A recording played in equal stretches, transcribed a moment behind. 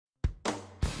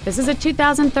This is a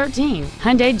 2013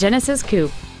 Hyundai Genesis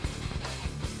Coupe.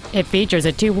 It features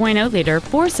a 2.0-liter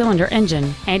four-cylinder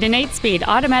engine and an 8-speed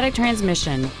automatic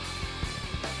transmission.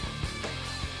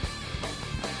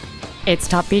 Its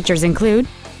top features include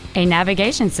a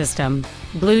navigation system,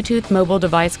 Bluetooth mobile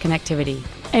device connectivity,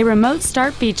 a remote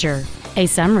start feature, a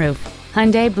sunroof,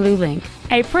 Hyundai Blue Link,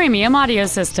 a premium audio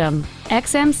system,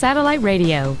 XM satellite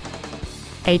radio,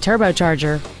 a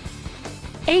turbocharger,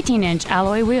 18-inch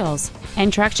alloy wheels,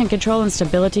 and traction control and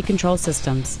stability control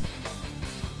systems.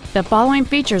 The following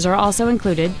features are also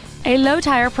included: a low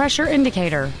tire pressure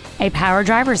indicator, a power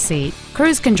driver's seat,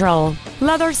 cruise control,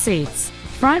 leather seats,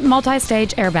 front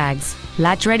multi-stage airbags,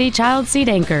 latch-ready child seat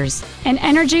anchors, an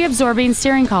energy-absorbing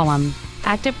steering column,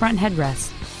 active front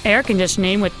headrest, air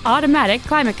conditioning with automatic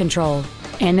climate control,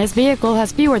 and this vehicle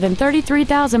has fewer than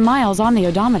 33,000 miles on the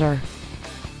odometer.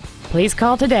 Please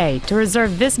call today to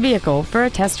reserve this vehicle for a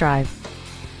test drive.